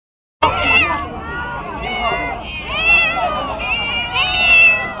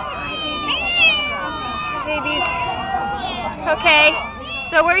Okay,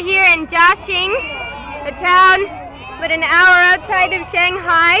 so we're here in Jiaxing, a town about an hour outside of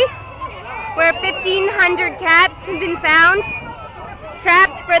Shanghai, where 1,500 cats have been found,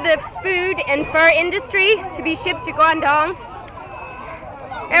 trapped for the food and fur industry to be shipped to Guangdong.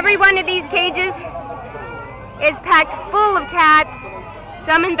 Every one of these cages is packed full of cats,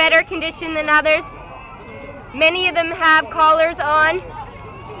 some in better condition than others. Many of them have collars on,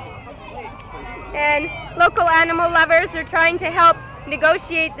 and local animal lovers are trying to help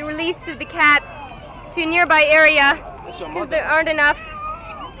negotiate the release of the cats to a nearby area because there aren't enough.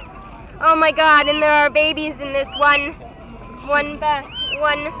 Oh my God, and there are babies in this one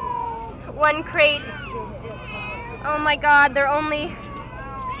crate. Oh my God, they're only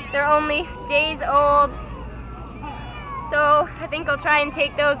days old. So I think I'll try and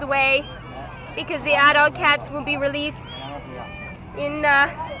take those away because the adult cats will be released in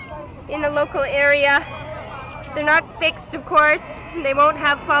the local area. They're not fixed, of course. They won't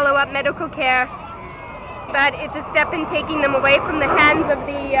have follow-up medical care, but it's a step in taking them away from the hands of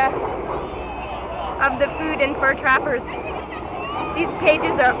the food and fur trappers. These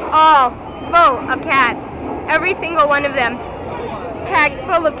cages are all full of cats. Every single one of them packed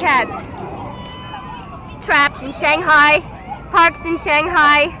full of cats. Trapped in Shanghai, parks in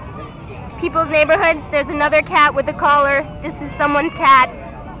Shanghai, people's neighborhoods. There's another cat with a collar. This is someone's cat.